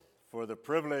for the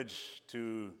privilege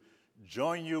to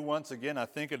join you once again. I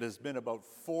think it has been about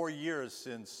 4 years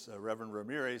since Reverend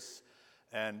Ramirez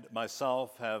and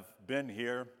myself have been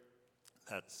here.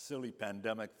 That silly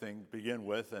pandemic thing to begin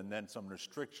with, and then some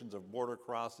restrictions of border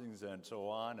crossings and so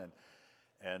on.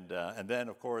 And then,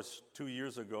 of course, 2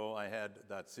 years ago, I had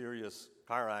that serious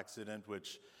car accident,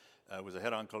 which was a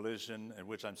head-on collision, in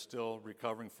which I'm still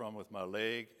recovering from with my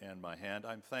leg and my hand.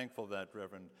 I'm thankful that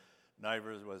Reverend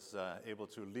Nivers was able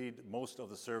to lead most of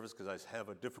the service because I have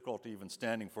a difficulty even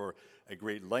standing for a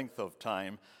great length of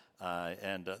time.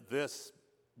 This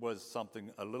was something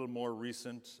a little more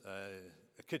recent,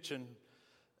 a kitchen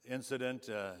incident,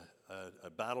 a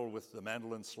battle with the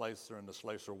mandolin slicer and the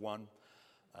slicer one.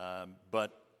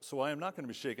 So I am not going to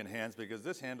be shaking hands because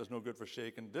this hand is no good for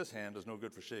shaking. This hand is no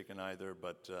good for shaking either.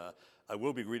 But I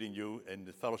will be greeting you in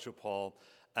the fellowship hall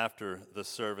after the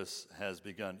service has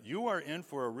begun. You are in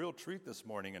for a real treat this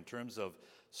morning in terms of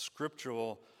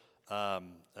scriptural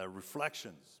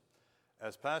reflections.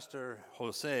 As Pastor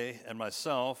Jose and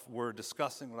myself were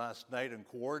discussing last night and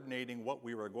coordinating what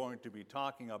we were going to be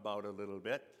talking about a little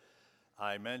bit,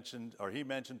 he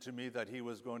mentioned to me that he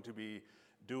was going to be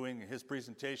doing his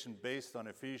presentation based on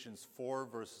Ephesians 4,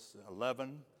 verses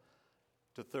 11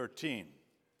 to 13.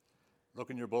 Look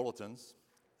in your bulletins,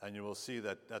 and you will see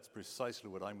that that's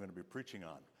precisely what I'm going to be preaching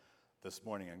on this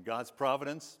morning. In God's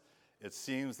providence, it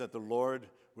seems that the Lord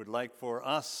would like for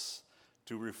us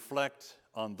to reflect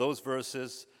on those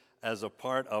verses as a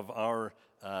part of our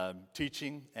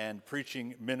teaching and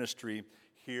preaching ministry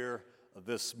here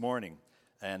this morning.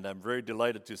 And I'm very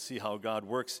delighted to see how God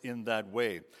works in that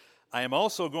way. I am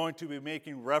also going to be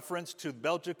making reference to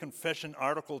Belgic Confession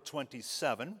Article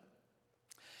 27.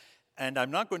 And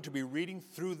I'm not going to be reading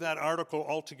through that article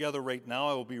altogether right now.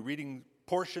 I will be reading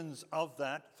portions of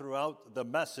that throughout the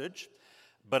message.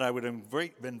 But I would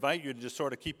invite you to just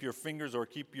sort of keep your fingers or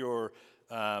keep your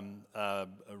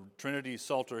Trinity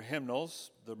Psalter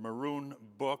hymnals, the maroon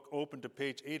book, open to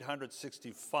page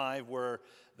 865, where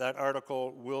that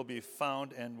article will be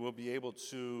found, and we'll be able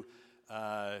to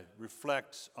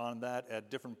reflect on that at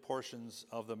different portions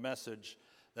of the message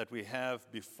that we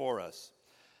have before us.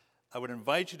 I would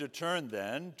invite you to turn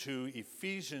then to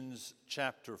Ephesians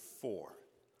chapter 4.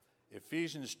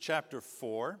 Ephesians chapter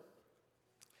 4,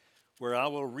 where I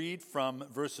will read from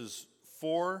verses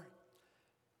 4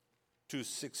 to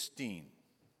 16.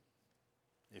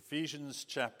 Ephesians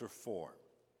chapter 4,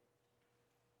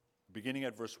 beginning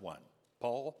at verse 1.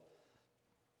 Paul,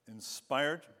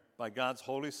 inspired by God's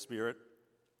Holy Spirit,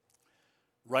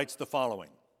 writes the following: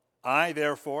 I,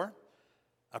 therefore,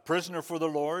 a prisoner for the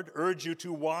Lord, urge you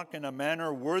to walk in a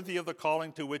manner worthy of the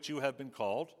calling to which you have been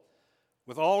called,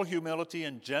 with all humility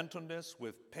and gentleness,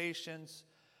 with patience,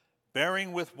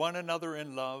 bearing with one another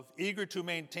in love, eager to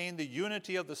maintain the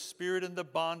unity of the Spirit in the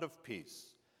bond of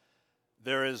peace.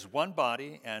 There is one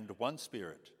body and one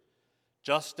Spirit,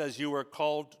 just as you were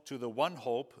called to the one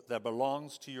hope that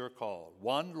belongs to your call.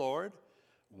 One Lord,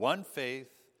 one faith,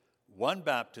 one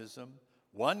baptism,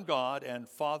 one God and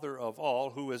Father of all,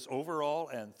 who is over all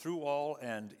and through all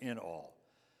and in all.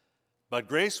 But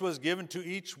grace was given to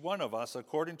each one of us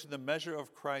according to the measure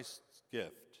of Christ's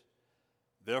gift.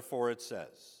 Therefore it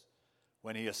says,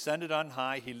 when he ascended on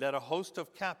high, he led a host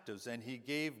of captives, and he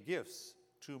gave gifts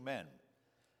to men.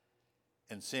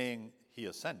 In saying he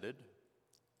ascended,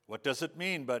 what does it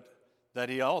mean but that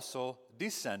he also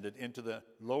descended into the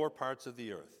lower parts of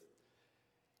the earth?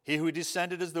 He who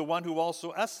descended is the one who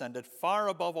also ascended far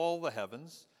above all the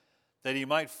heavens, that he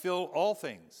might fill all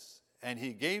things. And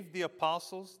he gave the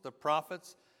apostles, the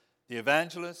prophets, the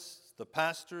evangelists, the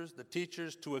pastors, the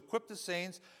teachers, to equip the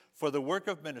saints for the work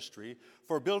of ministry,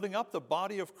 for building up the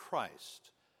body of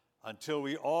Christ, until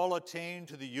we all attain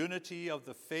to the unity of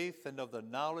the faith and of the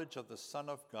knowledge of the Son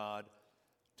of God,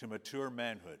 to mature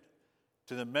manhood,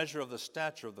 to the measure of the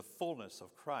stature of the fullness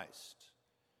of Christ,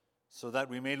 so that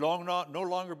we may no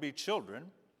longer be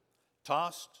children,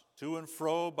 tossed to and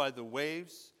fro by the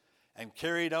waves, and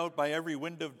carried out by every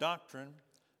wind of doctrine,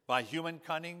 by human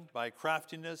cunning, by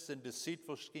craftiness and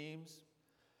deceitful schemes.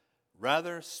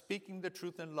 Rather, speaking the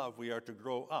truth in love, we are to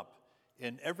grow up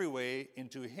in every way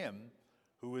into him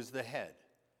who is the head,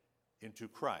 into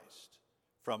Christ,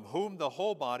 from whom the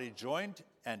whole body, joined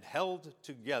and held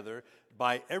together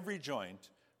by every joint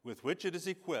with which it is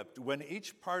equipped, when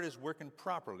each part is working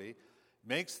properly,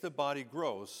 makes the body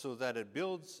grow so that it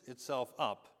builds itself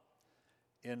up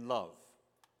in love.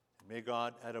 May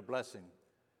God add a blessing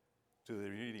to the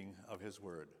reading of his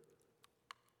word.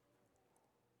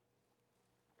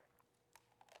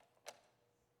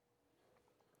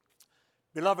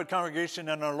 Beloved congregation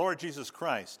in our Lord Jesus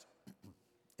Christ,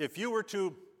 if you were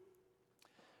to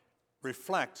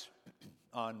reflect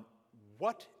on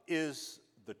what is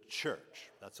the church.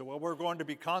 That's what we're going to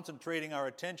be concentrating our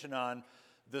attention on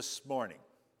this morning.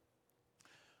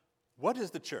 What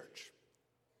is the church?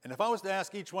 And if I was to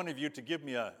ask each one of you to give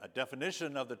me a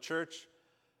definition of the church,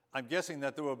 I'm guessing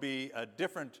that there will be a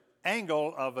different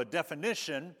angle of a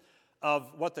definition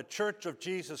of what the Church of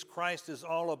Jesus Christ is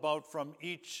all about from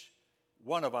each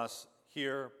one of us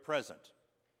here present.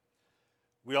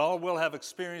 We all will have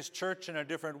experienced church in a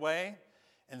different way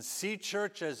and see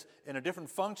church as in a different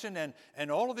function,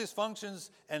 and all of these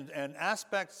functions and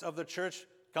aspects of the church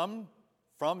come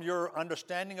from your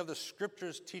understanding of the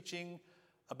Scriptures teaching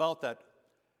about that.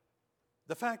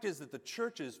 The fact is that the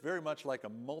church is very much like a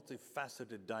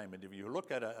multifaceted diamond. If you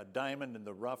look at a diamond in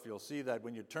the rough, you'll see that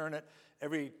when you turn it,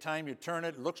 every time you turn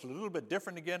it, it looks a little bit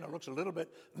different again. It looks a little bit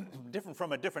different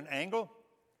from a different angle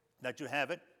that you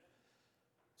have it.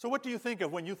 So what do you think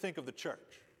of when you think of the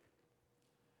church?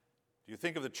 Do you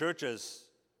think of the church as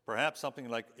perhaps something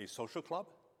like a social club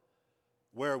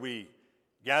where we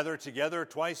gather together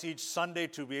twice each Sunday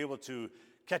to be able to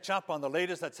catch up on the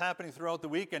latest that's happening throughout the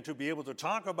week and to be able to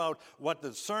talk about what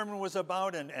the sermon was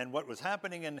about and what was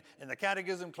happening in the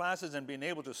catechism classes and being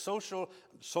able to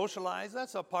socialize?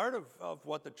 That's a part of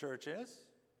what the church is.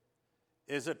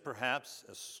 Is it perhaps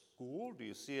a school? Do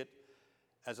you see it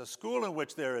as a school in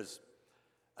which there is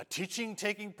a teaching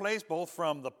taking place, both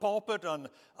from the pulpit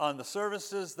on the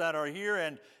services that are here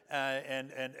and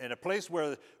a place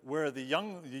where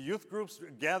the youth groups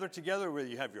gather together, where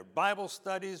you have your Bible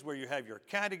studies, where you have your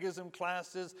catechism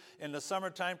classes, in the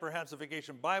summertime perhaps a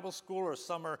vacation Bible school or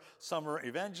summer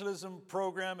evangelism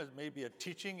program. It may be a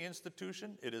teaching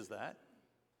institution. It is that.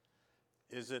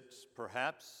 Is it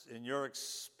perhaps, in your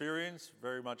experience,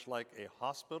 very much like a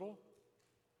hospital,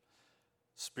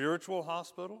 spiritual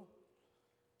hospital,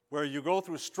 where you go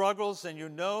through struggles and you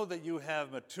know that you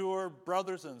have mature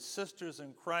brothers and sisters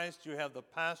in Christ, you have the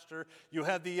pastor, you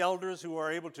have the elders who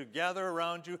are able to gather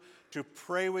around you, to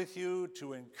pray with you,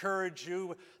 to encourage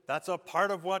you? That's a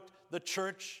part of what the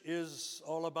church is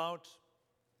all about.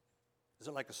 Is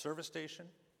it like a service station?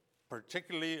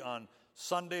 Particularly on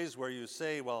Sundays where you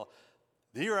say, well,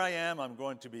 here I am, I'm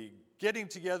going to be getting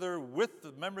together with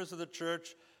the members of the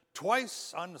church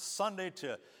twice on Sunday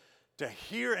to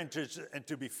hear and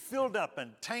to be filled up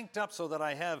and tanked up so that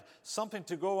I have something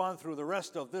to go on through the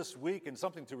rest of this week and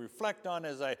something to reflect on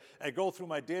as I go through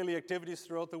my daily activities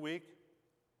throughout the week.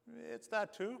 It's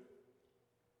that too.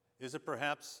 Is it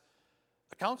perhaps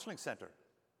a counseling center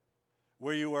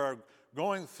where you are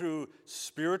going through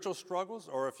spiritual struggles,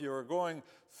 or if you are going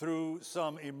through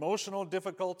some emotional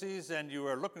difficulties and you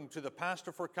are looking to the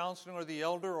pastor for counseling, or the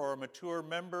elder or a mature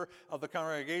member of the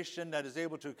congregation that is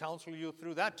able to counsel you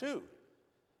through that too?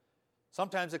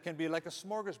 Sometimes it can be like a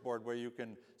smorgasbord where you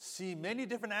can see many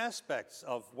different aspects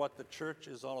of what the church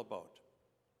is all about.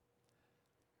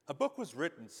 A book was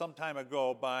written some time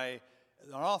ago by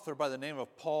an author by the name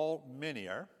of Paul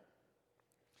Minier.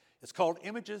 It's called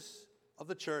Images of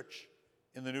the Church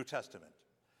in the New Testament.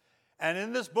 And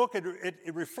in this book,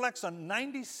 it reflects on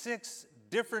 96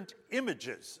 different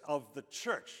images of the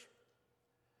church.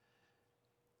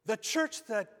 The church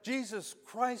that Jesus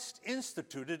Christ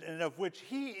instituted and of which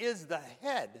he is the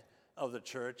head of the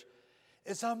church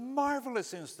is a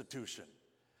marvelous institution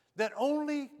that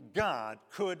only God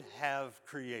could have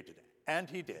created. And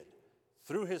he did,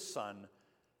 through his Son,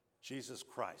 Jesus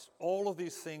Christ. All of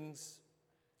these things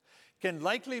can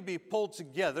likely be pulled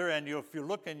together, and if you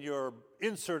look in your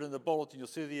insert in the bulletin, you'll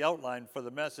see the outline for the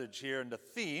message here and the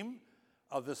theme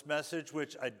of this message,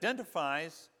 which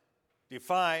identifies,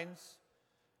 defines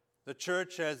the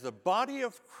church as the body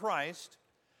of Christ,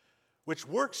 which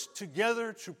works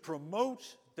together to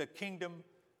promote the kingdom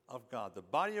of God. The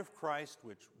body of Christ,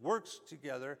 which works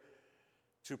together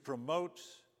to promote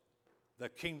the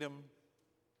kingdom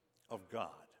of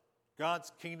God.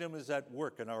 God's kingdom is at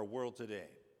work in our world today.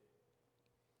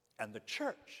 And the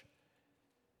church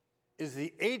is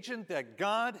the agent that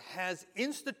God has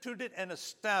instituted and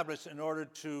established in order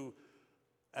to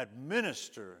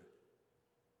administer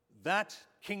that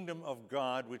kingdom of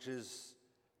God which is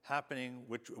happening,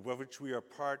 of which we are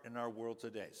part in our world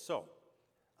today. So,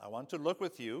 I want to look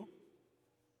with you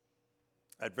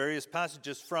at various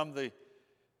passages from the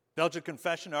Belgian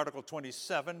Confession, Article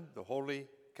 27, the Holy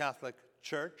Catholic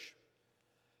Church,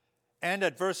 and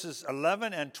at verses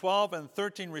 11 and 12 and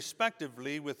 13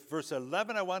 respectively. With verse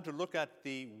 11, I want to look at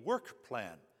the work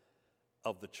plan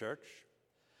of the church.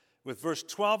 With verse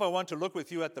 12, I want to look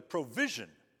with you at the provision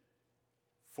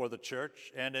for the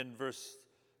church. And in verse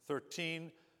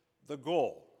 13, the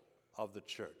goal of the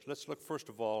church. Let's look first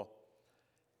of all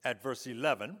at verse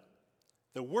 11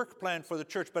 the work plan for the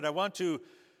church. But I want to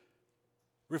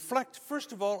reflect,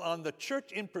 first of all, on the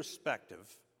church in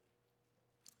perspective,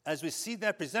 as we see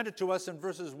that presented to us in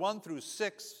verses 1 through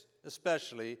 6,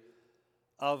 especially,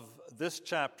 of this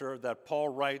chapter that Paul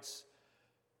writes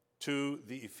to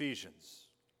the Ephesians.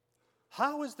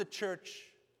 How is the church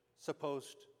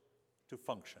supposed to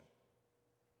function?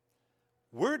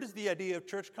 Where does the idea of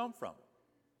church come from?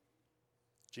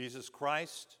 Jesus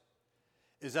Christ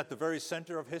is at the very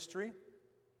center of history.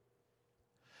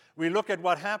 We look at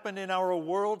what happened in our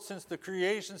world since the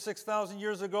creation 6,000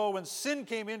 years ago when sin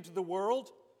came into the world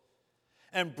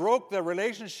and broke the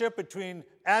relationship between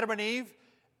Adam and Eve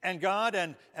and God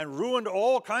and ruined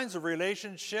all kinds of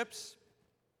relationships.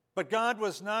 But God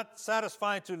was not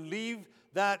satisfied to leave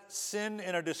that sin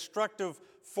in a destructive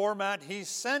format. He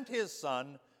sent His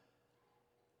Son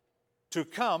to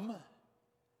come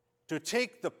to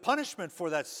take the punishment for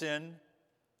that sin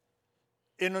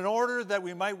in order that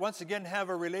we might once again have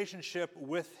a relationship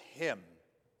with Him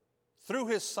through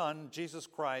His Son, Jesus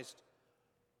Christ,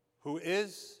 who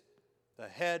is the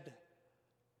head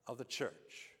of the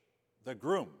church, the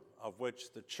groom of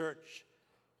which the church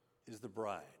is the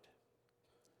bride.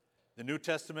 The New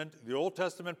Testament, the Old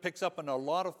Testament picks up on a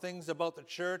lot of things about the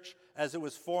church as it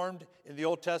was formed in the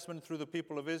Old Testament through the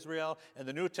people of Israel. And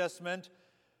the New Testament,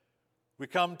 we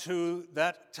come to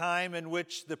that time in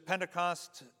which the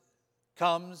Pentecost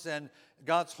comes and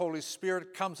God's Holy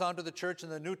Spirit comes onto the church,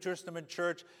 and the New Testament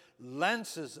church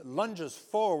lunges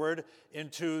forward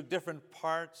into different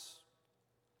parts.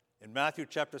 In Matthew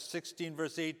chapter 16,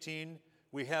 verse 18,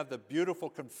 we have the beautiful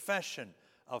confession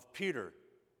of Peter,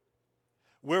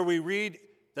 where we read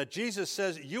that Jesus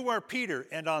says, "You are Peter,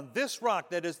 and on this rock,"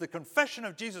 that is the confession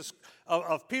of Jesus,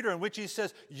 of Peter, in which he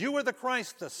says, "You are the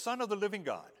Christ, the Son of the living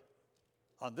God.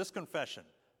 On this confession,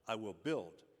 I will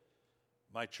build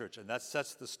my church." And that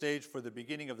sets the stage for the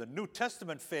beginning of the New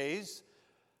Testament phase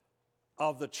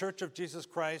of the Church of Jesus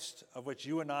Christ, of which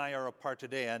you and I are a part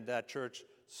today. And that church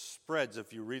spreads.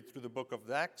 If you read through the book of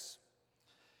Acts,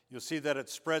 you'll see that it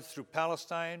spreads through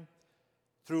Palestine,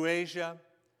 through Asia,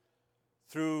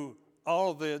 through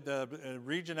all of the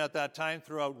region at that time,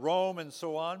 throughout Rome and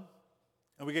so on.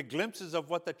 And we get glimpses of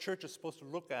what the church is supposed to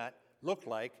look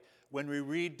like when we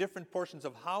read different portions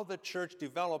of how the church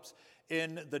develops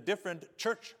in the different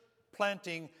church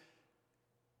planting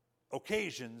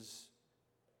occasions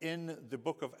in the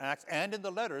book of Acts and in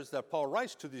the letters that Paul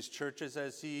writes to these churches,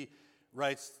 as he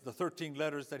writes the 13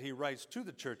 letters that he writes to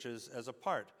the churches as a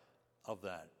part of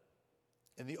that.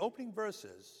 In the opening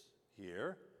verses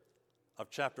here of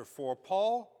chapter 4,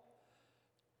 Paul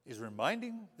is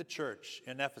reminding the church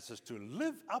in Ephesus to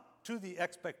live up to the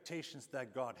expectations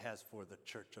that God has for the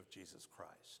church of Jesus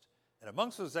Christ. And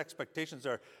amongst those expectations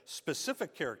are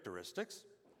specific characteristics.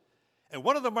 And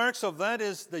one of the marks of that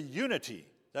is the unity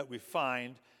that we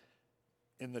find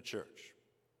in the church.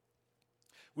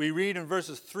 We read in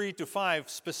verses 3 to 5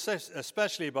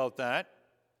 especially about that.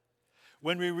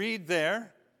 When we read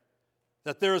there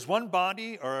that there is one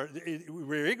body, or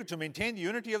we're eager to maintain the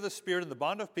unity of the Spirit and the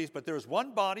bond of peace, but there is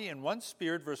one body and one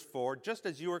Spirit, verse 4, just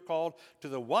as you are called to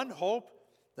the one hope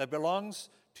that belongs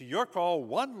to your call,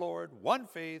 one Lord, one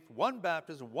faith, one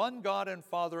baptism, one God and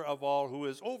Father of all, who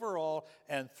is over all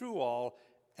and through all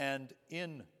and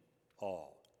in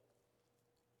all.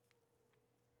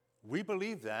 We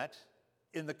believe that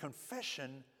in the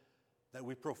confession that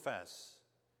we profess.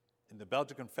 In the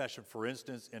Belgian Confession, for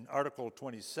instance, in Article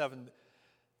 27,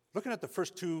 looking at the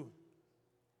first two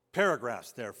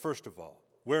paragraphs there, first of all,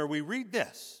 where we read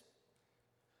this: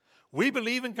 "We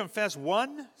believe and confess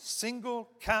one single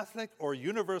Catholic or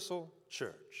universal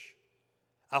church,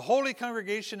 a holy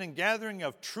congregation and gathering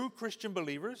of true Christian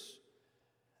believers,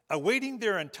 awaiting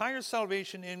their entire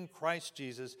salvation in Christ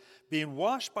Jesus, being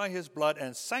washed by his blood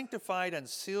and sanctified and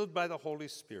sealed by the Holy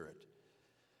Spirit.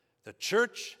 The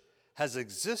church has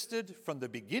existed from the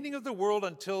beginning of the world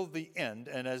until the end,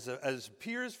 and as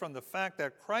appears from the fact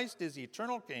that Christ is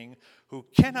eternal King who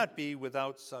cannot be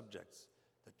without subjects."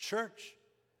 The church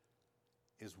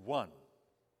is one.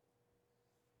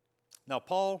 Now,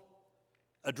 Paul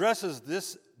addresses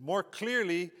this more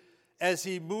clearly as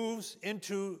he moves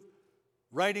into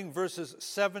writing verses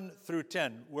 7 through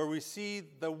 10, where we see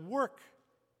the work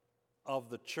of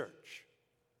the church,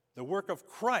 the work of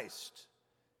Christ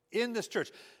in this church.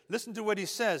 Listen to what he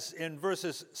says in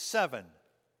verses 7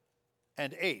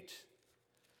 and 8.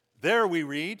 There we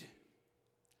read,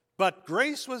 "But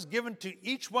grace was given to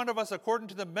each one of us according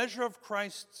to the measure of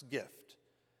Christ's gift.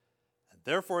 And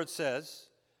therefore it says,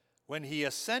 when he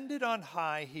ascended on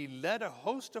high, he led a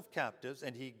host of captives,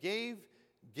 and he gave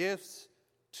gifts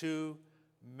to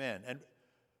men." And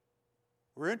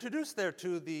We're introduced there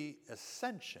to the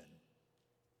ascension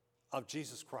of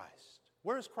Jesus Christ.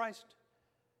 Where is Christ?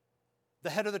 The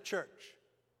head of the church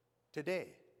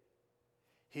today.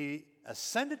 He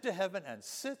ascended to heaven and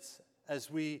sits, as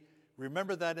we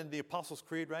remember that in the Apostles'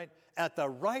 Creed, right? At the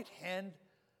right hand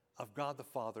of God the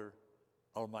Father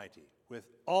Almighty, with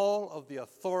all of the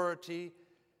authority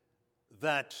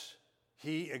that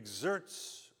he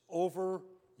exerts over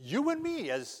you and me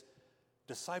as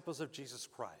disciples of Jesus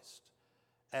Christ,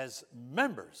 as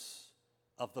members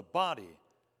of the body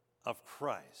of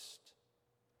Christ.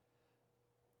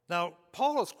 Now,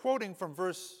 Paul is quoting from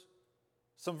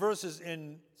some verses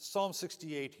in Psalm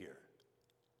 68 here.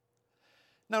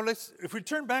 Now, if we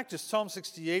turn back to Psalm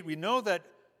 68, we know that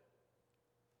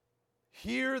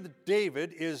here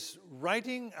David is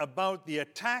writing about the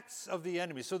attacks of the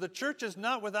enemy. So the church is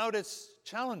not without its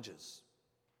challenges.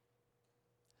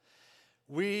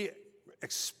 We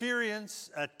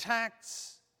experience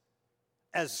attacks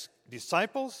as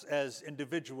disciples, as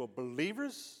individual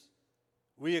believers.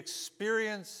 We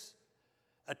experience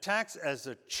attacks as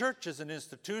a church, as an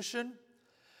institution.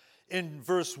 In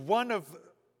verse 1 of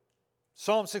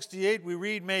Psalm 68, we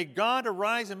read, "May God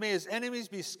arise and may his enemies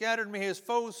be scattered, may his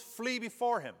foes flee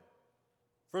before him."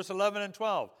 Verse 11 and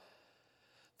 12.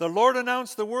 "The Lord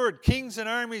announced the word, kings and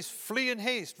armies flee in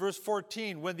haste." Verse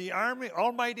 14, "When the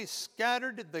Almighty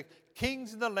scattered the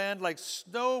kings in the land like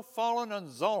snow fallen on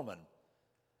Zalman."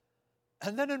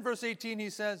 And then in verse 18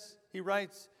 he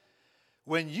writes,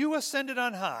 "When you ascended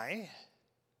on high,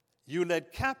 you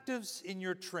led captives in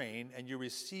your train, and you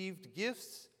received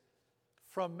gifts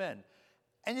from men."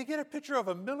 And you get a picture of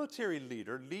a military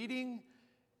leader leading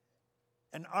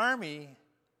an army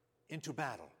into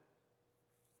battle.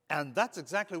 And that's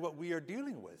exactly what we are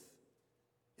dealing with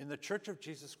in the Church of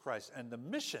Jesus Christ. And the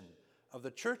mission of the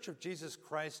Church of Jesus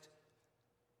Christ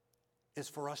is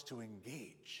for us to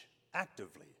engage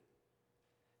actively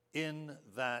in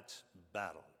that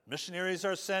battle. Missionaries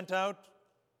are sent out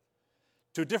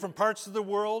to different parts of the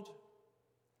world,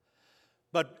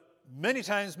 but many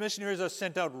times missionaries are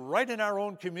sent out right in our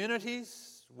own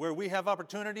communities, where we have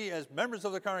opportunity as members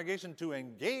of the congregation to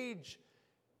engage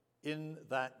in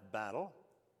that battle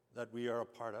that we are a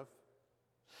part of.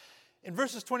 In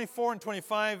verses 24 and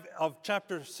 25 of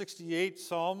chapter 68,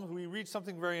 Psalms, we read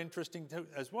something very interesting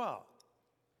as well.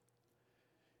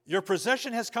 "Your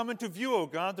procession has come into view, O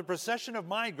God, the procession of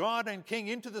my God and King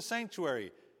into the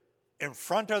sanctuary. In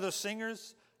front are the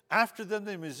singers, after them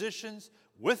the musicians,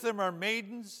 with them are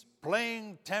maidens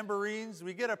playing tambourines."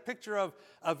 We get a picture of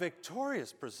a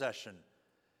victorious procession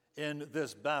in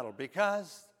this battle,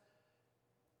 because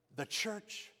the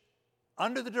church,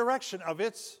 under the direction of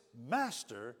its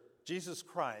master, Jesus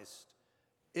Christ,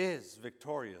 is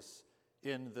victorious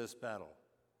in this battle.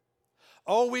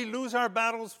 Oh, we lose our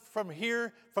battles from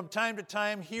time to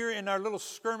time, here in our little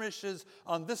skirmishes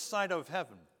on this side of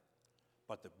heaven.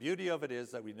 But the beauty of it is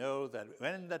that we know that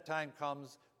when that time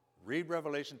comes, read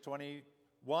Revelation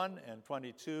 21 and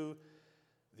 22,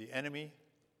 the enemy,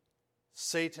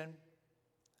 Satan,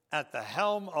 at the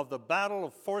helm of the battle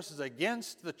of forces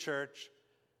against the church,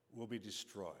 will be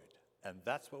destroyed. And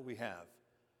that's what we have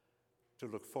to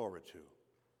look forward to.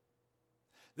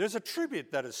 There's a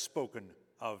tribute that is spoken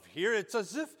of here. It's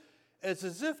as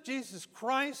if Jesus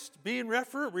Christ, being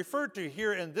referred to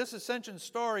here in this ascension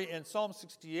story in Psalm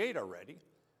 68 already,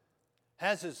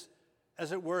 has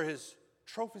as it were, his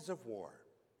trophies of war.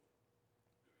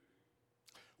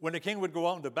 When a king would go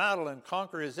out into battle and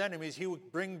conquer his enemies, he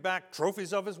would bring back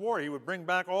trophies of his war. He would bring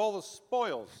back all the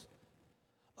spoils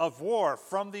of war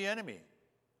from the enemy.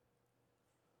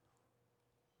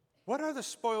 What are the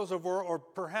spoils of war, or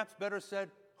perhaps better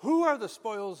said, who are the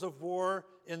spoils of war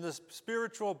in the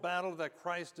spiritual battle that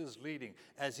Christ is leading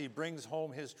as he brings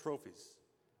home his trophies?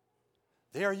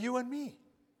 They are you and me.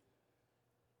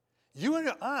 You and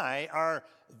I are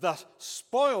the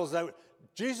spoils that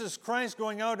Jesus Christ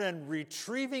going out and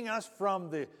retrieving us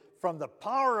from the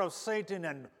power of Satan,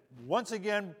 and once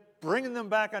again bringing them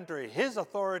back under his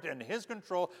authority and his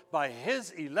control by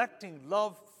his electing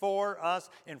love for us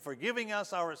in forgiving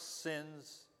us our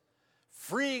sins,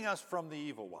 freeing us from the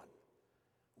evil one.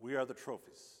 We are the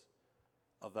trophies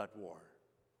of that war.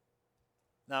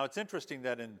 Now, it's interesting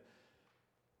that in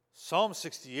Psalm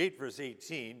 68, verse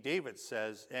 18, David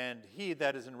says, "And he,"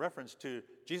 that is in reference to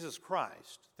Jesus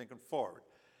Christ, thinking forward,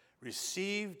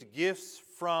 "received gifts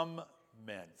from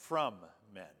men."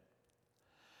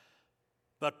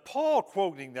 But Paul,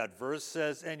 quoting that verse,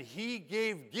 says, "And he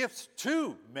gave gifts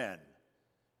to men."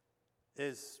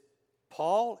 Is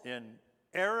Paul in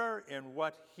error in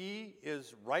what he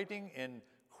is writing in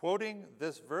quoting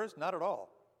this verse? Not at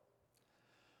all.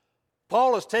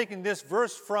 Paul is taking this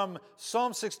verse from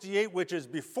Psalm 68, which is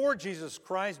before Jesus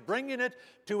Christ, bringing it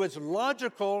to its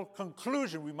logical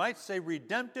conclusion. We might say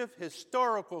redemptive,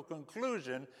 historical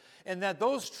conclusion, in that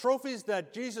those trophies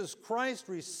that Jesus Christ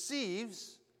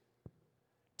receives,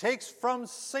 takes from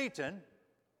Satan,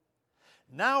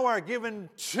 now are given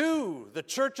to the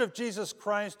church of Jesus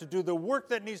Christ to do the work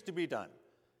that needs to be done.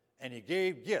 And he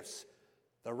gave gifts.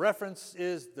 The reference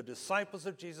is the disciples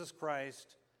of Jesus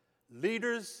Christ,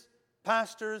 leaders,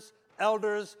 pastors,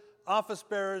 elders, office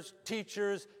bearers,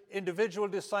 teachers, individual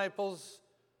disciples,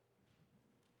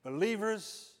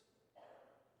 believers,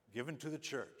 given to the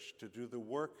church to do the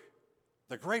work,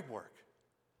 the great work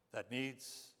that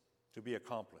needs to be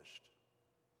accomplished.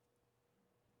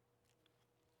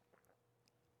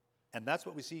 And that's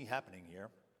what we see happening here,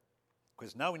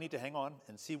 because now we need to hang on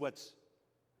and see what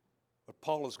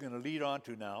Paul is going to lead on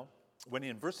to now. When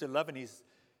in verse 11,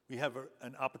 we have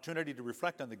an opportunity to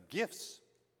reflect on the gifts,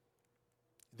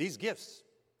 these gifts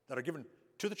that are given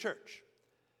to the church.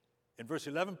 In verse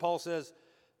 11, Paul says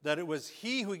that it was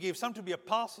he who gave some to be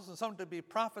apostles, and some to be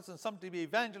prophets, and some to be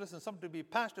evangelists, and some to be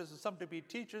pastors, and some to be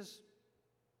teachers.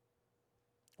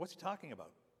 What's he talking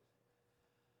about?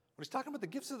 Well, he's talking about the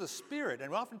gifts of the Spirit.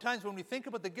 And oftentimes when we think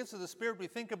about the gifts of the Spirit, we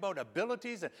think about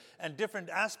abilities and different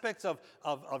aspects of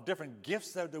different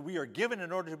gifts that we are given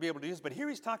in order to be able to use. But here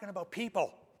he's talking about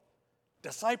people,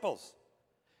 disciples,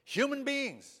 human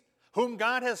beings, whom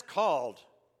God has called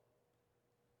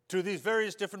to these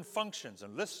various different functions, a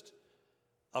list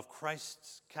of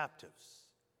Christ's captives.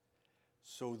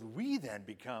 So we then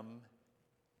become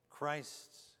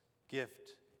Christ's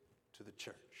gift to the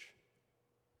church.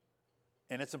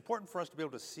 And it's important for us to be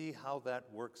able to see how that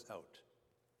works out.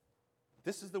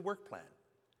 This is the work plan.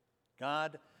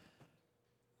 God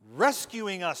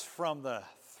rescuing us from the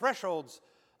thresholds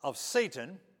of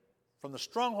Satan, from the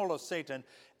stronghold of Satan,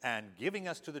 and giving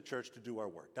us to the church to do our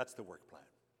work. That's the work plan.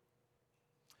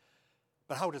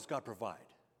 But how does God provide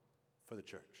for the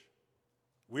church?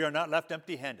 We are not left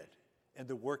empty-handed in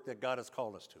the work that God has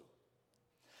called us to.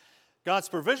 God's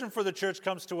provision for the church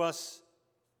comes to us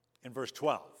in verse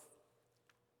 12.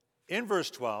 In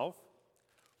verse 12,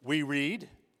 we read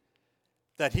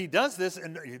that he does this,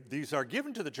 and these are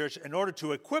given to the church in order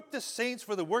to equip the saints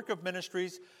for the work of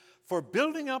ministries, for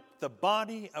building up the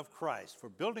body of Christ. For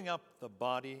building up the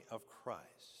body of Christ.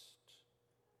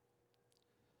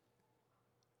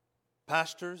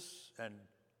 Pastors and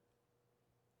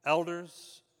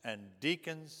elders and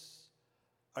deacons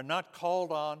are not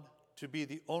called on to be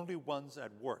the only ones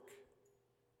at work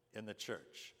in the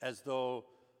church, as though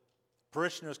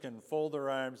parishioners can fold their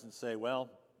arms and say, well,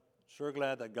 sure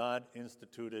glad that God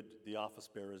instituted the office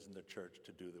bearers in the church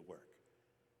to do the work.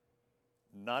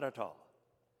 Not at all.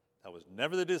 That was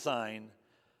never the design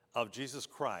of Jesus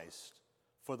Christ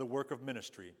for the work of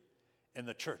ministry in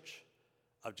the church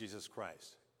of Jesus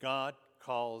Christ. God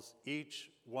calls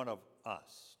each one of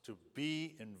us to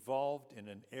be involved in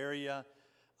an area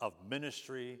of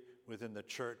ministry within the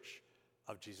church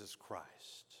of Jesus Christ.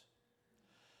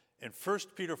 In 1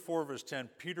 Peter 4, verse 10,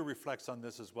 Peter reflects on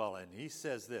this as well, and he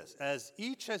says this: as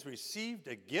each has received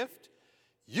a gift,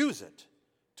 use it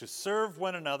to serve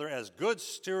one another as good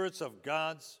stewards of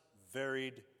God's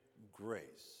varied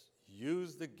grace.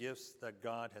 Use the gifts that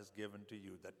God has given to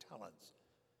you, the talents.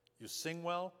 You sing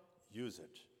well, use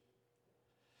it.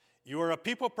 You are a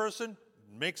people person,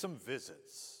 make some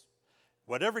visits.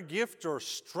 Whatever gift or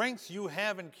strength you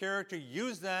have in character,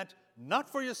 use that,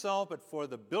 not for yourself, but for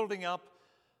the building up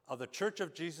of the Church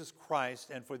of Jesus Christ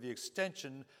and for the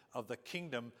extension of the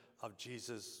kingdom of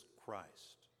Jesus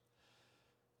Christ.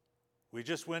 We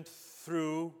just went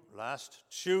through last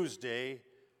Tuesday,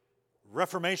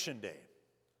 Reformation Day.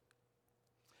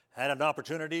 Had an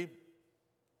opportunity,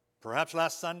 perhaps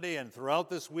last Sunday and throughout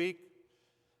this week,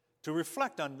 to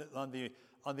reflect on the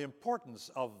importance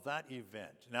of that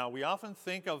event. Now, we often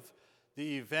think of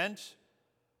the event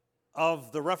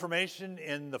of the Reformation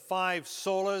in the 5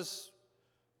 solas: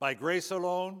 by grace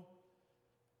alone,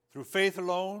 through faith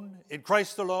alone, in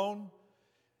Christ alone,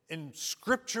 in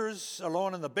Scriptures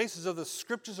alone, on the basis of the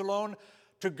Scriptures alone.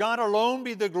 To God alone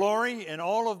be the glory in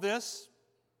all of this.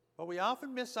 But we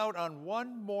often miss out on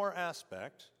one more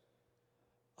aspect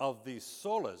of the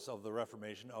solas of the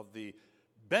Reformation, of the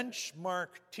benchmark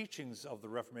teachings of the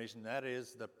Reformation, that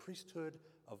is the priesthood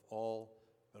of all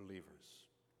believers.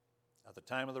 At the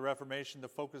time of the Reformation, the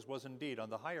focus was indeed on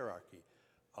the hierarchy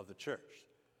of the church.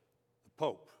 The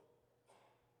Pope,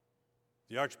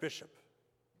 the Archbishop,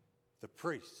 the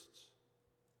priests,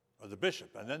 or the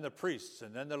bishop, and then the priests,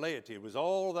 and then the laity. It was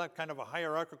all that kind of a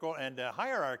hierarchical, and the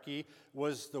hierarchy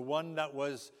was the one that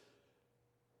was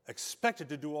expected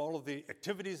to do all of the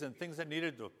activities and things that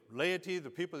needed, the laity, the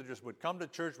people that just would come to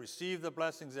church, receive the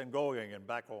blessings, and go again and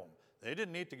back home. They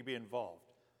didn't need to be involved.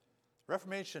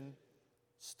 Reformation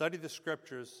studied the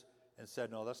scriptures and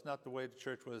said, no, that's not the way the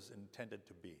church was intended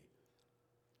to be.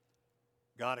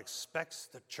 God expects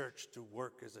the church to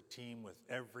work as a team with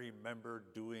every member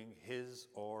doing his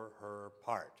or her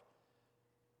part.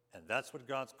 And that's what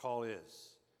God's call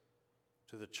is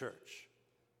to the church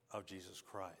of Jesus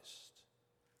Christ.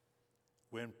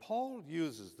 When Paul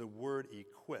uses the word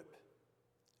equip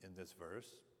in this verse,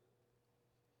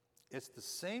 it's the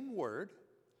same word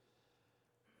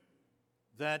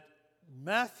that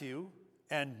Matthew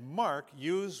and Mark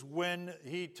use when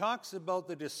he talks about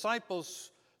the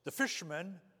disciples, the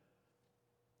fishermen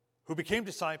who became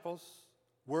disciples,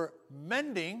 were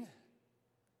mending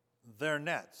their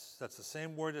nets. That's the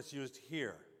same word that's used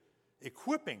here.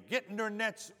 Equipping, getting their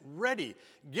nets ready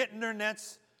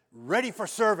for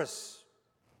service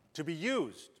to be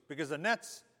used. Because the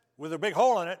nets with a big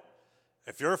hole in it,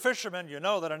 if you're a fisherman, you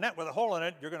know that a net with a hole in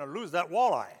it, you're going to lose that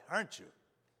walleye, aren't you?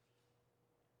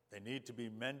 They need to be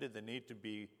mended, they need to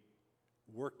be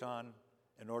worked on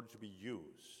in order to be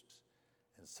used.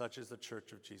 And such is the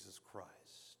Church of Jesus Christ.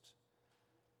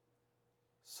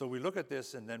 So we look at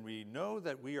this and then we know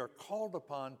that we are called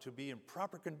upon to be in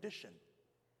proper condition,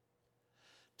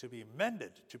 to be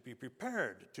mended, to be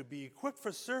prepared, to be equipped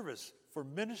for service, for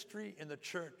ministry in the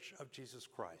Church of Jesus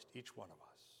Christ, each one of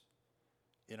us,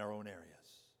 in our own areas.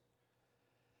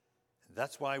 And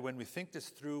that's why when we think this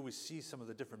through, we see some of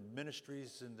the different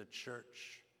ministries in the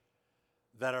church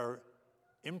that are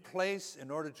in place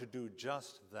in order to do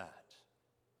just that.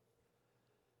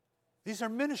 These are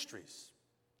ministries.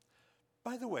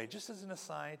 By the way, just as an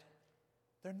aside,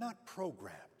 they're not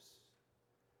programs.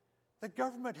 The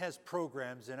government has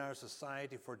programs in our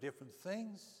society for different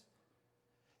things.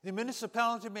 The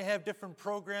municipality may have different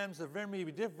programs. There may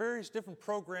be various different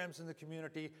programs in the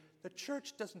community. The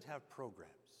church doesn't have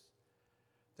programs.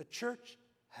 The church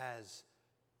has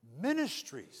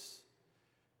ministries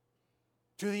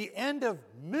to the end of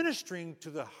ministering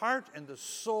to the heart and the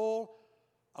soul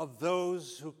of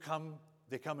those who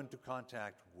they come into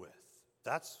contact with.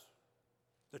 That's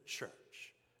the church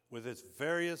with its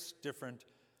various different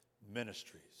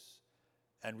ministries.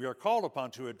 And we are called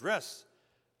upon to address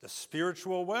the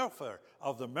spiritual welfare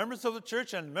of the members of the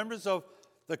church and members of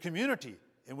the community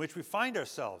in which we find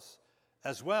ourselves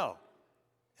as well.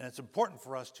 And it's important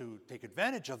for us to take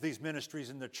advantage of these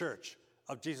ministries in the church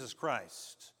of Jesus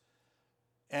Christ.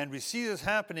 And we see this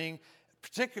happening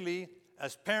particularly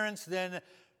as parents then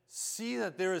see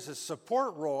that there is a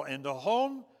support role in the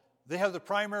home. They have the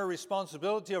primary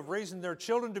responsibility of raising their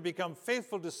children to become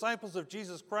faithful disciples of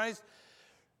Jesus Christ,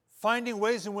 finding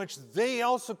ways in which they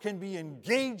also can be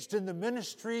engaged in the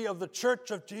ministry of the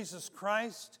Church of Jesus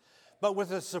Christ, but with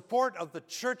the support of the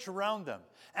church around them,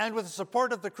 and with the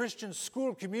support of the Christian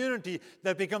school community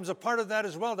that becomes a part of that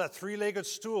as well, that three-legged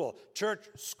stool, church,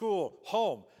 school,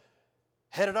 home,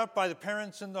 headed up by the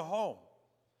parents in the home.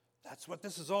 That's what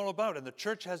this is all about, and the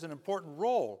church has an important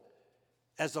role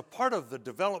as a part of the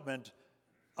development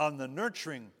on the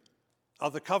nurturing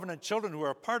of the covenant children who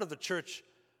are a part of the Church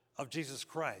of Jesus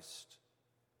Christ.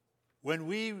 When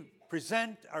we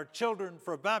present our children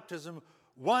for baptism,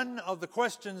 one of the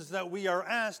questions that we are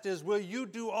asked is, will you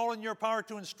do all in your power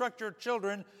to instruct your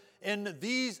children in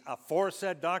these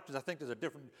aforesaid doctrines? I think there's a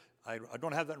different, I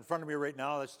don't have that in front of me right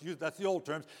now, that's the old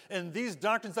terms. In these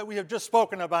doctrines that we have just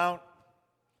spoken about,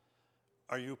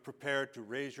 are you prepared to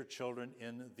raise your children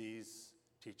in these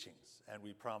teachings? And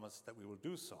we promise that we will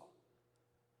do so.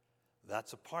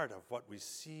 That's a part of what we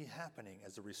see happening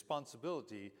as a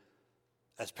responsibility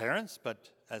as parents, but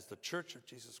as the Church of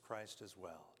Jesus Christ as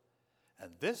well.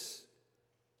 And this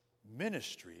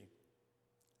ministry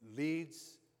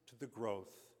leads to the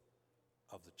growth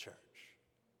of the church.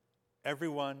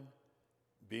 Everyone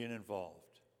being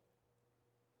involved.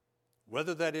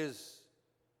 Whether that is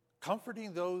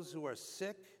comforting those who are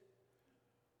sick,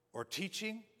 or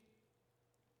teaching,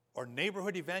 or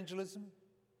neighborhood evangelism,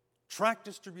 tract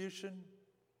distribution,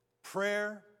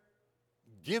 prayer,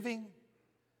 giving,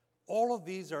 all of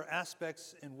these are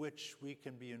aspects in which we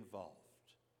can be involved.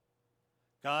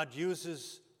 God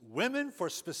uses women for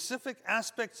specific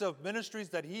aspects of ministries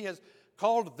that He has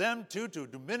called them to do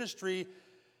ministry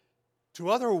to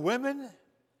other women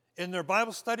in their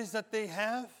Bible studies that they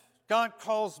have. God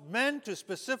calls men to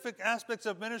specific aspects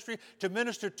of ministry, to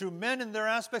minister to men in their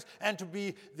aspects, and to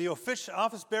be the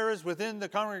office bearers within the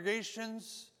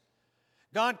congregations.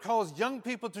 God calls young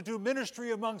people to do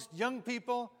ministry amongst young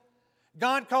people.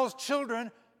 God calls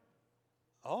children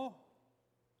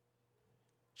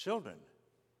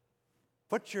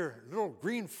put your little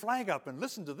green flag up and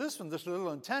listen to this one, this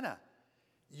little antenna.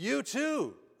 You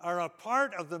too are a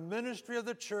part of the ministry of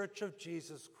the Church of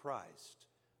Jesus Christ,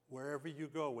 wherever you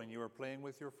go when you are playing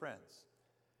with your friends.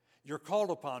 You're called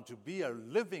upon to be a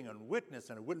living and witness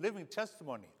and a living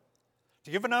testimony,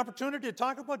 to give an opportunity to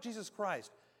talk about Jesus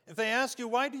Christ. If they ask you,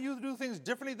 why do you do things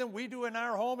differently than we do in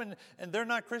our home, and they're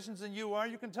not Christians and you are,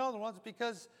 you can tell them, well, it's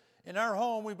because in our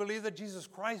home we believe that Jesus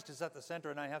Christ is at the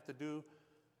center, and I have to do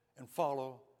and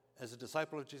follow, as a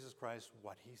disciple of Jesus Christ,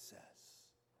 what he says.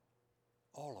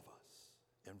 All of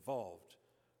us involved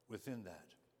within that.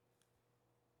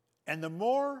 And the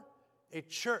more a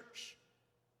church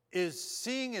is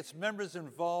seeing its members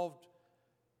involved,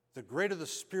 the greater the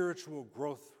spiritual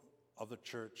growth of the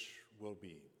church will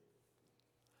be.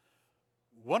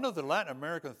 One of the Latin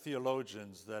American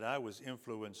theologians that I was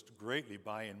influenced greatly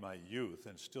by in my youth,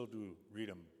 and still do read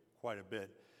him quite a bit,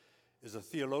 is a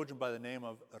theologian by the name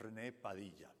of René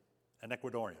Padilla, an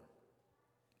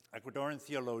Ecuadorian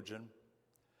theologian,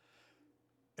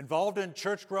 involved in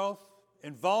church growth,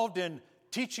 involved in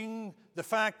teaching the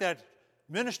fact that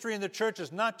ministry in the church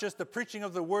is not just the preaching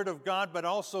of the Word of God, but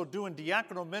also doing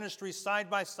diaconal ministry side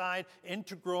by side,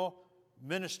 integral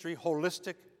ministry,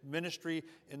 holistic ministry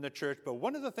in the church. But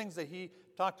one of the things that he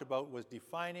talked about was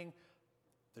defining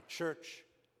the church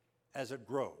as it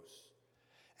grows.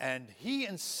 And he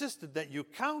insisted that you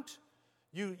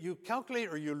calculate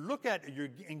or you look at, or you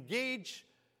engage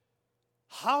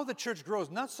how the church grows,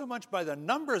 not so much by the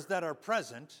numbers that are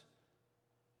present,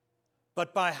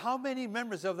 but by how many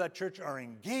members of that church are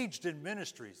engaged in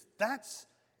ministries. That's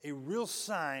a real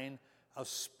sign of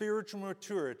spiritual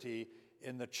maturity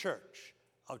in the church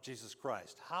of Jesus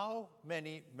Christ. How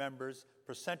many members,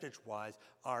 percentage-wise,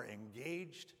 are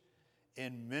engaged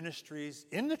in ministries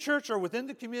in the church or within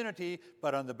the community,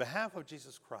 but on the behalf of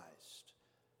Jesus Christ?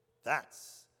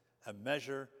 That's a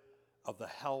measure of the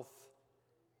health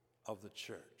of the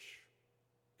church.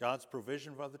 God's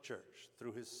provision for the church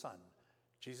through his Son,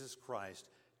 Jesus Christ,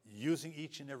 using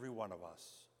each and every one of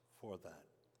us for that.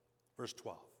 Verse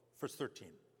 13.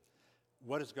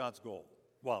 What is God's goal?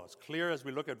 Well, it's clear as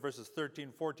we look at verses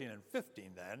 13, 14, and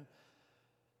 15 then,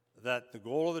 that the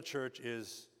goal of the church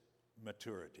is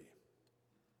maturity.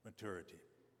 Maturity.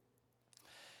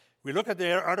 We look at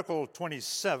the Article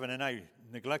 27, and I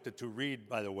neglected to read,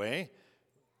 by the way,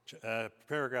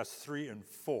 paragraphs 3 and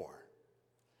 4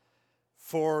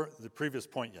 for the previous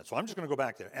point yet. So I'm just going to go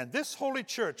back there. And this holy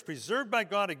church, preserved by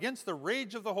God against the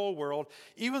rage of the whole world,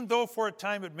 even though for a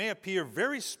time it may appear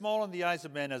very small in the eyes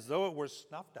of men, as though it were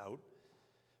snuffed out.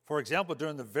 For example,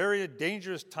 during the very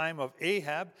dangerous time of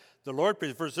Ahab, the Lord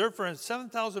preserved for him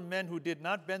 7,000 men who did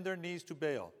not bend their knees to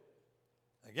Baal.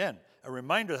 Again, a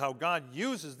reminder how God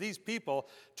uses these people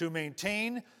to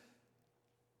maintain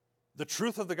the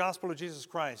truth of the gospel of Jesus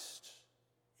Christ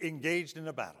engaged in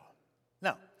a battle.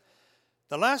 Now,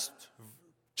 the last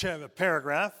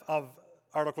paragraph of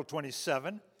Article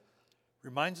 27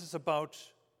 reminds us about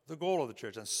the goal of the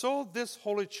church. And so this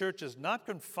holy church is not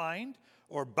confined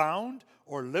or bound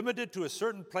or limited to a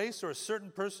certain place or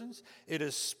certain persons. It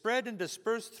is spread and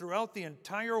dispersed throughout the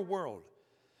entire world,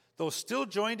 though still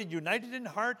joined and united in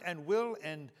heart and will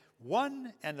and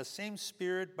one and the same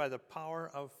Spirit by the power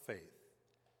of faith.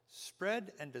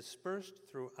 Spread and dispersed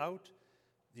throughout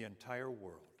the entire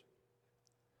world.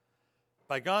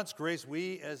 By God's grace,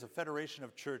 we as a federation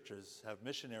of churches have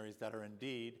missionaries that are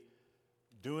indeed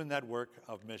doing that work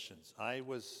of missions. I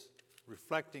was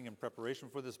reflecting in preparation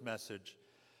for this message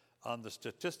on the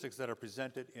statistics that are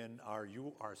presented in our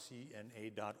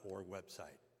urcna.org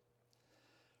website.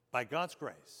 By God's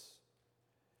grace,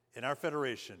 in our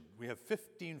federation, we have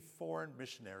 15 foreign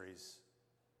missionaries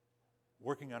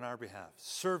working on our behalf,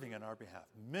 serving on our behalf,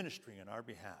 ministering on our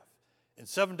behalf in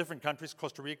 7 different countries: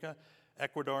 Costa Rica,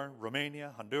 Ecuador,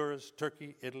 Romania, Honduras,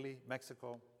 Turkey, Italy,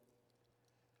 Mexico.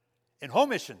 In home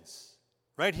missions,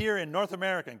 right here in North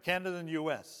America, in Canada and the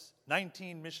U.S.,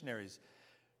 19 missionaries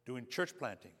doing church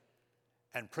planting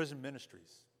and prison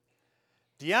ministries.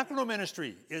 Diaconal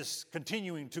ministry is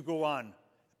continuing to go on,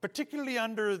 particularly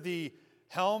under the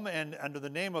helm and under the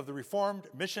name of the Reformed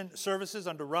Mission Services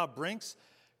under Rob Brinks,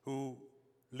 who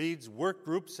leads work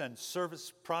groups and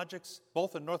service projects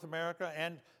both in North America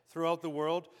and throughout the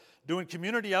world, doing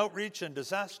community outreach and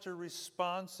disaster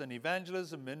response and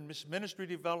evangelism and ministry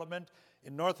development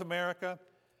in North America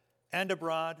and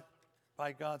abroad.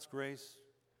 By God's grace,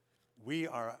 we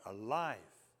are alive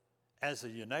as a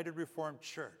United Reformed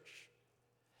Church.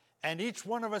 And each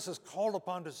one of us is called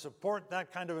upon to support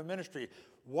that kind of a ministry.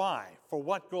 Why? For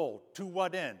what goal? To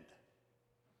what end?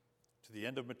 To the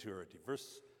end of maturity.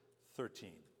 Verse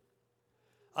 13.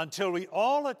 until we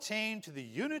all attain to the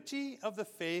unity of the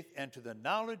faith and to the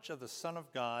knowledge of the Son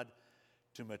of God,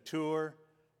 to mature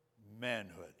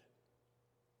manhood.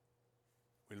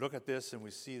 We look at this and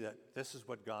we see that this is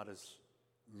what God is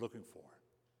looking for.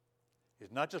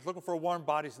 He's not just looking for warm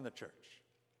bodies in the church.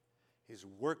 He's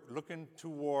looking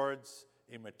towards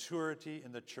a maturity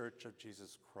in the church of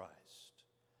Jesus Christ.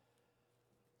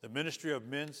 The ministry of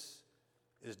Minsk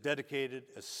is dedicated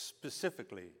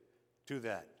specifically to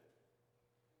that,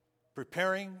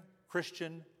 preparing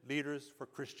Christian leaders for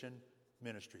Christian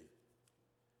ministry.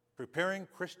 Preparing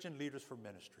Christian leaders for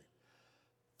ministry.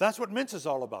 That's what Minsk is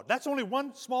all about. That's only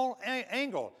one small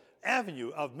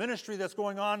avenue of ministry that's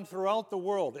going on throughout the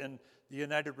world in the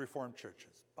United Reformed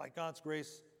Churches. By God's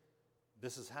grace,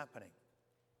 this is happening.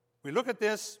 We look at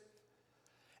this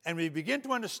and we begin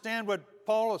to understand what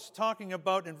Paul is talking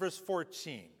about in verse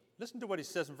 14. Listen to what he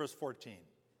says in verse 14.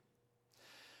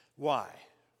 Why?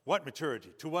 What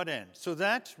maturity? To what end? So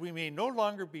that we may no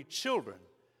longer be children,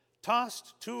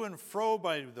 tossed to and fro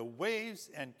by the waves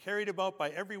and carried about by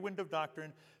every wind of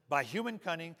doctrine, by human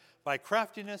cunning, by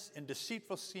craftiness and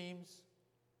deceitful schemes.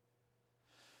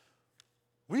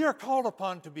 We are called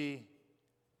upon to be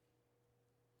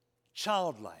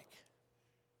childlike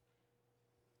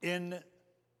in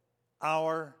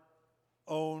our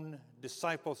own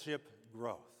discipleship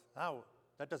growth. Now,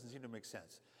 that doesn't seem to make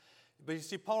sense. But you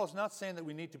see, Paul is not saying that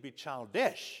we need to be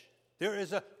childish. There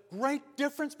is a great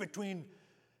difference between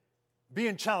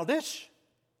being childish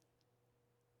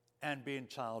and being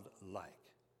childlike.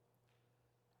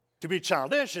 To be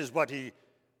childish is what he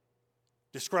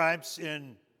describes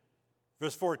in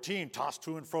verse 14, tossed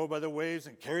to and fro by the waves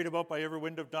and carried about by every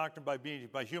wind of doctrine,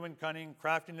 by human cunning,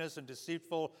 craftiness, and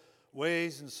deceitful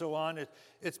ways, and so on.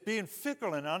 It's being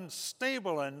fickle and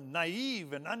unstable and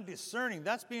naive and undiscerning.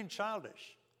 That's being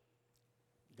childish.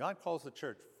 God calls the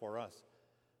church for us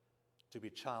to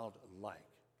be childlike,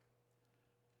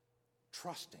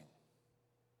 trusting,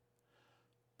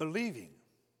 believing,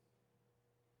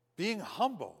 being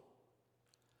humble,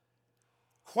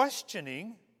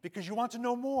 questioning because you want to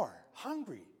know more,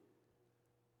 hungry.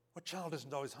 What child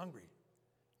isn't always hungry?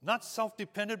 Not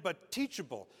self-dependent, but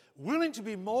teachable, willing to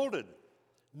be molded,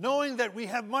 knowing that we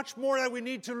have much more that we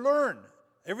need to learn.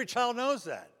 Every child knows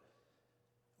that.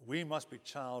 We must be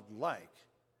childlike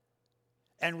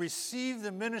and receive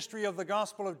the ministry of the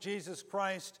gospel of Jesus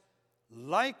Christ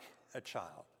like a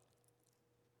child.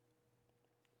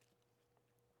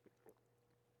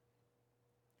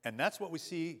 And that's what we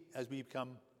see as we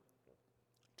come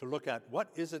to look at what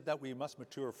is it that we must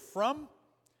mature from.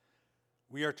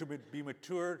 We are to be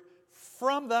matured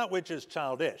from that which is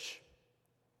childish.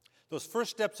 Those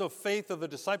first steps of faith of the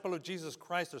disciple of Jesus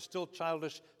Christ are still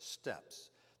childish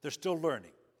steps. They're still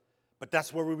learning. But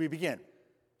that's where we begin.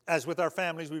 As with our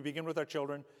families, we begin with our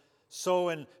children. So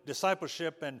in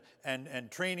discipleship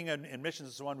and training and missions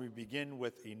and so on, we begin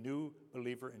with a new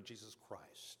believer in Jesus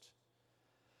Christ.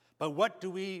 But what do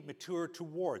we mature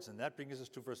towards? And that brings us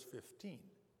to verse 15.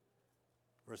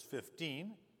 Verse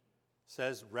 15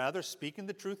 says, rather speaking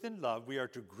the truth in love, we are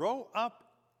to grow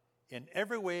up in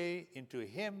every way into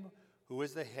him who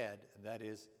is the head, and that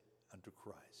is unto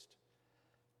Christ.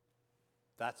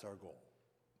 That's our goal.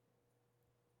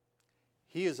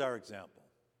 He is our example.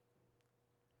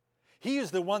 He is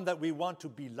the one that we want to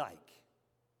be like.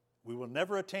 We will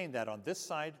never attain that on this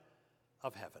side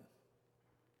of heaven.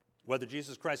 Whether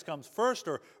Jesus Christ comes first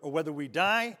or whether we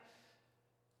die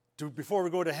before we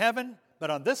go to heaven, but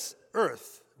on this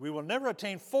earth, we will never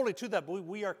attain fully to that, but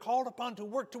we are called upon to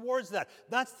work towards that.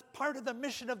 That's part of the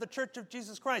mission of the Church of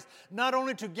Jesus Christ. Not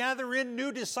only to gather in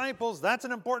new disciples, that's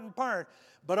an important part,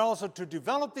 but also to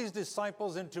develop these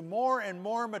disciples into more and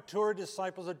more mature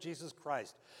disciples of Jesus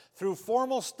Christ. Through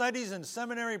formal studies and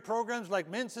seminary programs like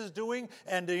Minsk is doing,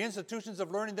 and the institutions of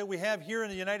learning that we have here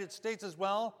in the United States as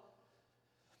well,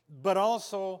 but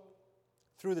also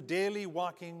through the daily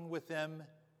walking with them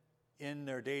in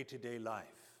their day-to-day life.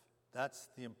 That's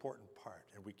the important part,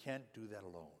 and we can't do that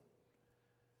alone.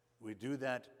 We do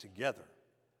that together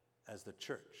as the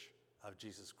Church of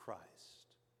Jesus Christ.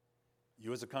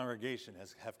 You as a congregation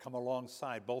have come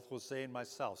alongside both Jose and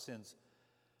myself since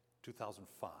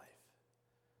 2005.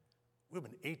 We've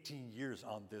been 18 years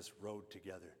on this road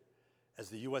together. As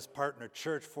the U.S. partner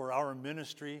church for our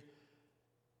ministry,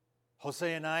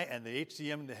 Jose and I and the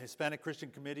HCM, the Hispanic Christian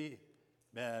Committee,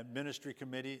 Ministry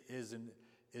Committee, is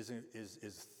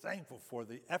thankful for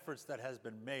the efforts that has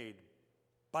been made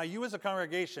by you as a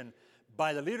congregation,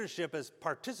 by the leadership as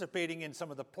participating in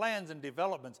some of the plans and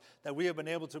developments that we have been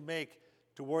able to make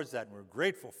towards that, and we're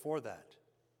grateful for that.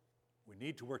 We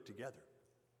need to work together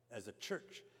as a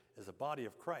church, as a body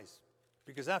of Christ,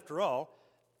 Because after all,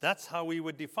 that's how we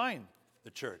would define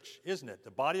the church, isn't it?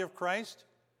 The body of Christ,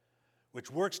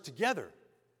 which works together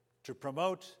to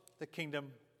promote the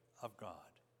kingdom of God.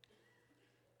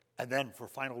 And then for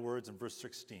final words in verse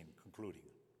 16, concluding.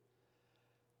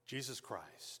 Jesus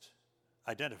Christ,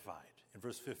 identified in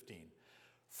verse 15,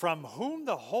 from whom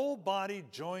the whole body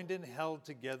joined and held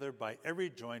together by every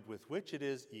joint with which it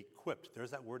is equipped.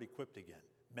 There's that word equipped again.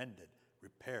 Mended,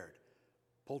 repaired,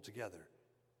 pulled together,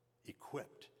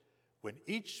 equipped. When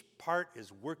each part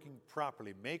is working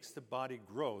properly, makes the body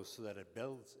grow so that it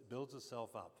builds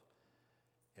itself up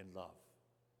in love.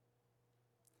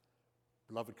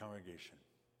 Beloved congregation,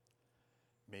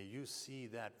 may you see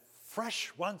that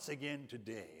fresh once again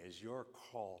today as your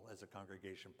call as a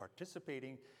congregation,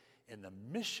 participating in the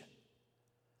mission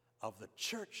of the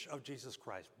Church of Jesus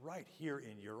Christ right here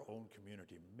in your own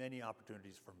community. Many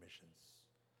opportunities for missions.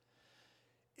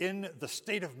 In the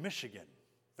state of Michigan,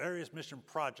 various mission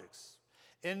projects.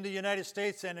 In the United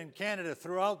States and in Canada,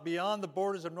 throughout, beyond the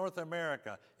borders of North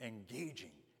America,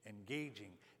 engaging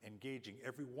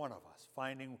every one of us,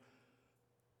 finding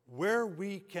where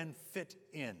we can fit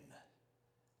in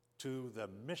to the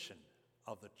mission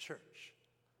of the Church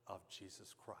of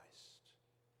Jesus Christ.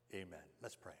 Amen.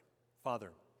 Let's pray.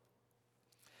 Father,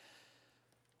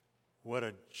 what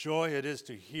a joy it is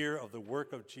to hear of the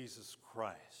work of Jesus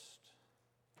Christ.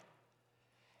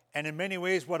 And in many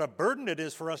ways, what a burden it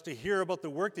is for us to hear about the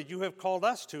work that you have called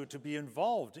us to be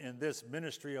involved in this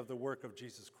ministry of the work of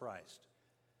Jesus Christ.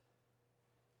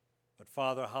 But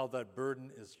Father, how that burden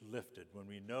is lifted when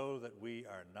we know that we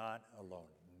are not alone.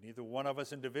 Neither one of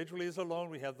us individually is alone.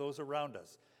 We have those around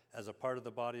us as a part of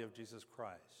the body of Jesus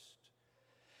Christ.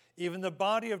 Even the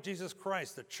body of Jesus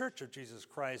Christ, the Church of Jesus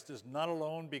Christ, is not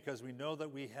alone because we know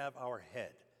that we have our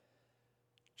head,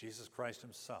 Jesus Christ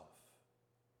himself,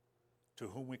 to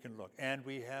whom we can look. And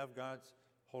we have God's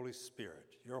Holy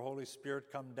Spirit. Your Holy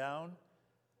Spirit come down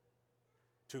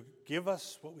to give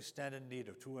us what we stand in need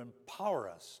of, to empower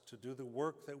us to do the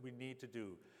work that we need to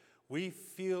do. We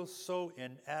feel so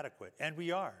inadequate, and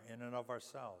we are in and of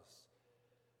ourselves.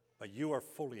 But you are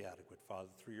fully adequate, Father,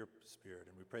 through your Spirit.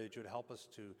 And we pray that you would help us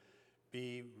to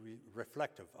be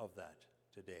reflective of that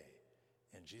today.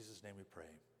 In Jesus' name we pray.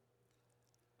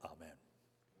 Amen.